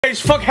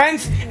Fuck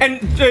hands and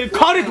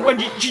cut it when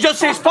she just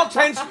says fuck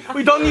hands.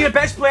 We don't need a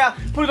bass player.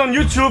 Put it on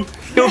YouTube.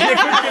 It'll be a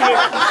good thing.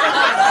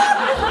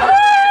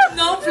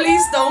 No,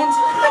 please don't.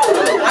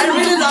 I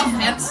really love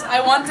hands. I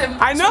want them to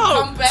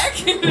come back.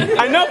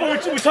 I know,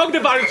 but we talked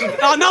about it.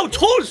 Oh no,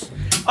 Troels.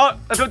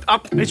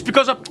 It's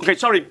because of. Okay,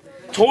 sorry.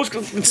 Troels.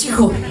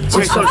 Tico.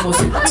 Okay, sorry.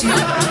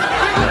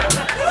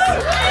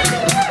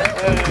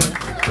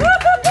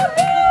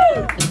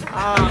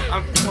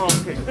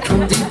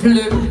 Quand il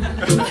pleut,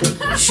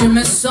 je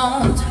me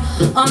sens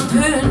un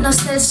peu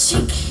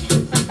nostalgique.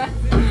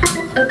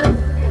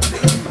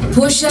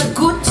 Pour chaque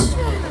goutte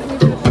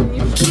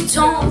qui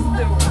tombe,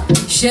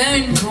 j'ai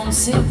une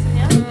pensée.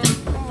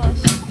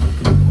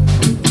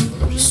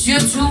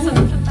 Surtout,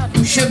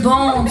 je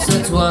pense à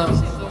toi.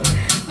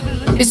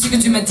 Et ce que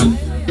tu m'as dit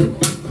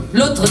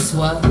l'autre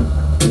soir,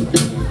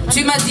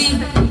 tu m'as dit,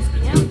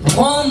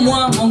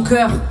 rends-moi mon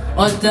cœur,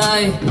 oh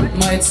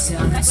die-moi et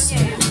service.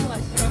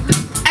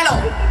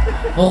 Alors,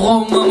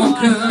 rends-moi mon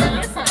cœur,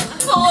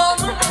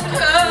 rends-moi mon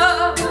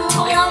cœur,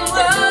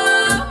 rends-moi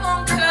mon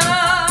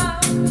cœur.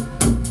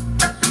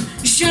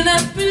 Je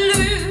n'ai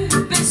plus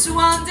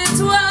besoin de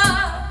toi,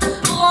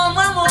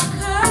 rends-moi mon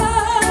cœur.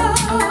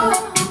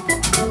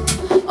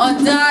 Oh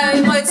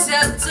die-moi et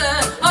service,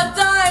 oh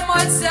die-moi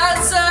et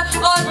service,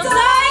 oh die-moi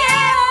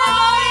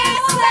et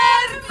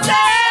service.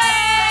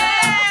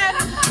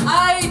 I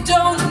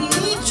don't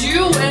need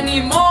you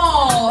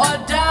anymore, oh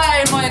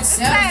die-moi et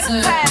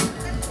service.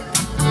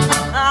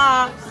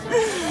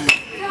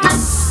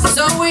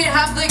 So we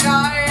have the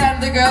guy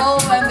and the girl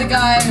and the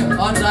guy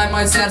on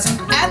my set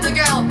and the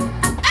girl.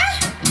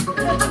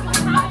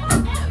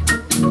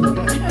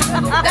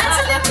 That's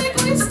a little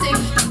egoistic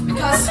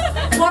because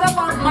what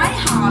about my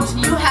heart?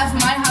 You have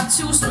my heart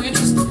too, so you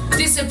just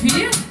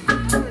disappear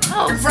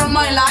from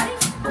my life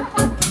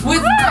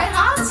with my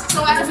heart,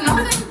 so I have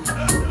nothing.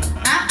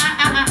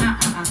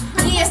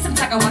 Nie jestem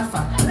taka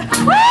łatwa.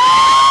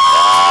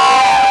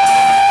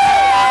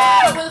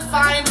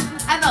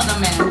 Another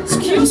man.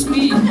 Excuse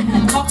me.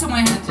 Talk to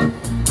my hand.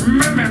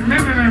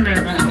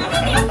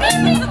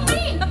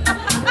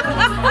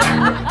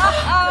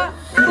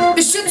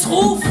 Je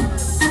trouve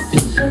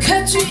que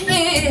tu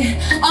es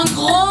un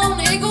grand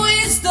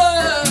égoïste.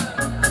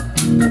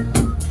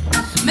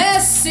 Mais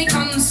c'est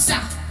comme ça.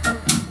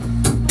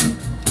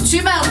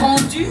 Tu m'as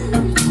rendu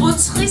trop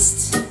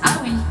triste. Ah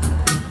oui.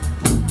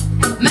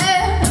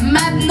 Mais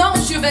maintenant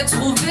je vais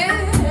trouver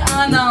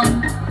un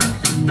homme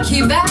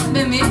qui va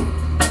m'aimer.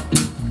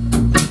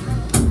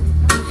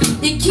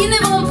 Et qui ne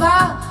vont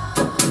pas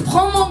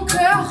prendre mon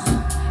cœur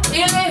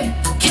et les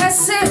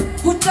casser.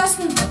 Who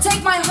doesn't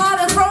take my heart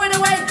and throw it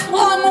away.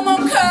 Rends-moi mon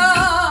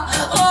cœur,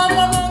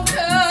 rends-moi mon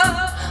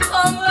cœur,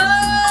 rends-moi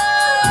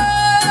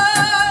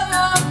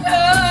mon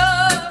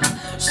cœur.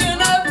 Je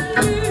n'ai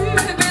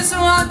plus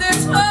besoin de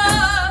toi,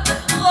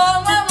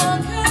 rends-moi mon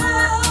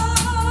cœur.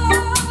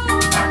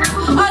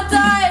 Oh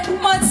die,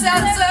 mon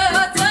serce,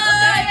 oh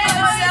die,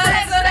 mon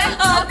serce,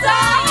 oh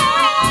die.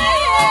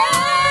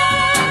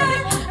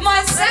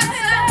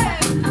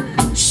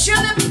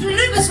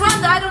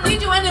 I don't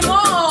need you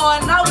anymore,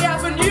 and now we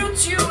have a new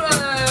tune.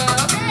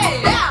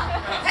 Okay, yeah,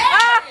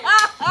 hey,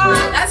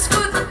 that's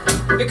good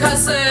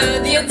because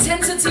the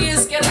intensity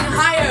is getting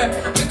higher.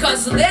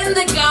 Because then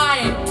the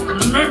guy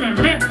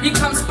he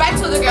comes back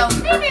to the girl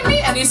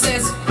and he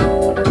says,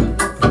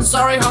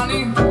 "Sorry,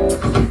 honey,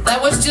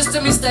 that was just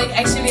a mistake.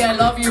 Actually, I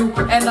love you,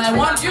 and I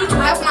want you to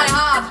have my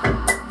heart."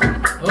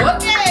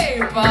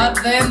 Okay, but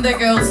then the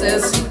girl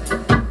says,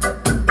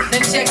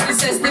 then she actually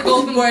says the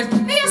golden word.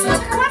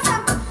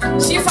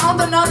 She found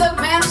another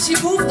man, she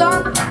moved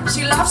on,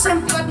 she loves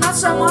him, but not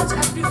so much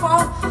as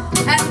before.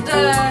 And,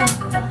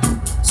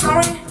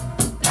 sorry,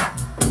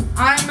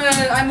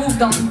 I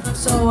moved on.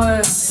 So,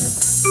 I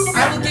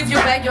will give you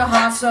back your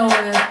heart, so,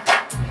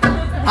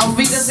 auf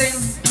Wiedersehen.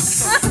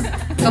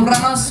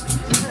 Dobranoc.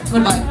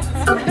 Goodbye.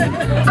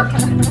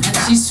 And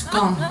she's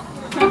gone.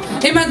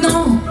 Et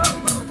maintenant,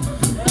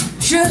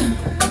 je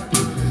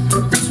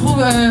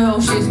trouve,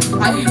 oh shit,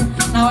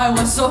 now I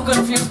was so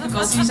confused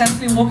because he's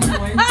actually walking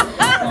away.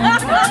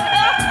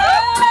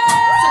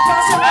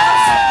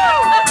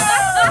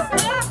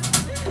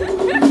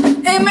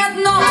 Et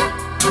maintenant,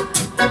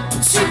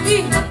 tu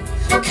dis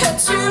que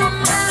tu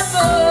m'aimes.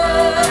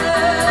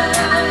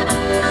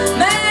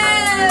 Mais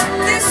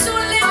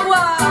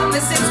désolé-moi, mais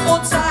c'est trop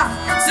tard,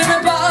 ce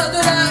n'est pas de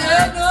la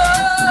haine.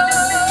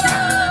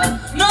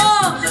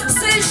 Non,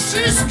 c'est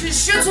juste que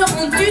je t'ai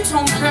rendu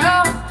ton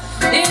cœur.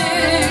 Et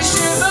je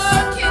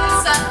veux qu'il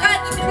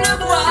s'arrête de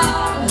pleuvoir.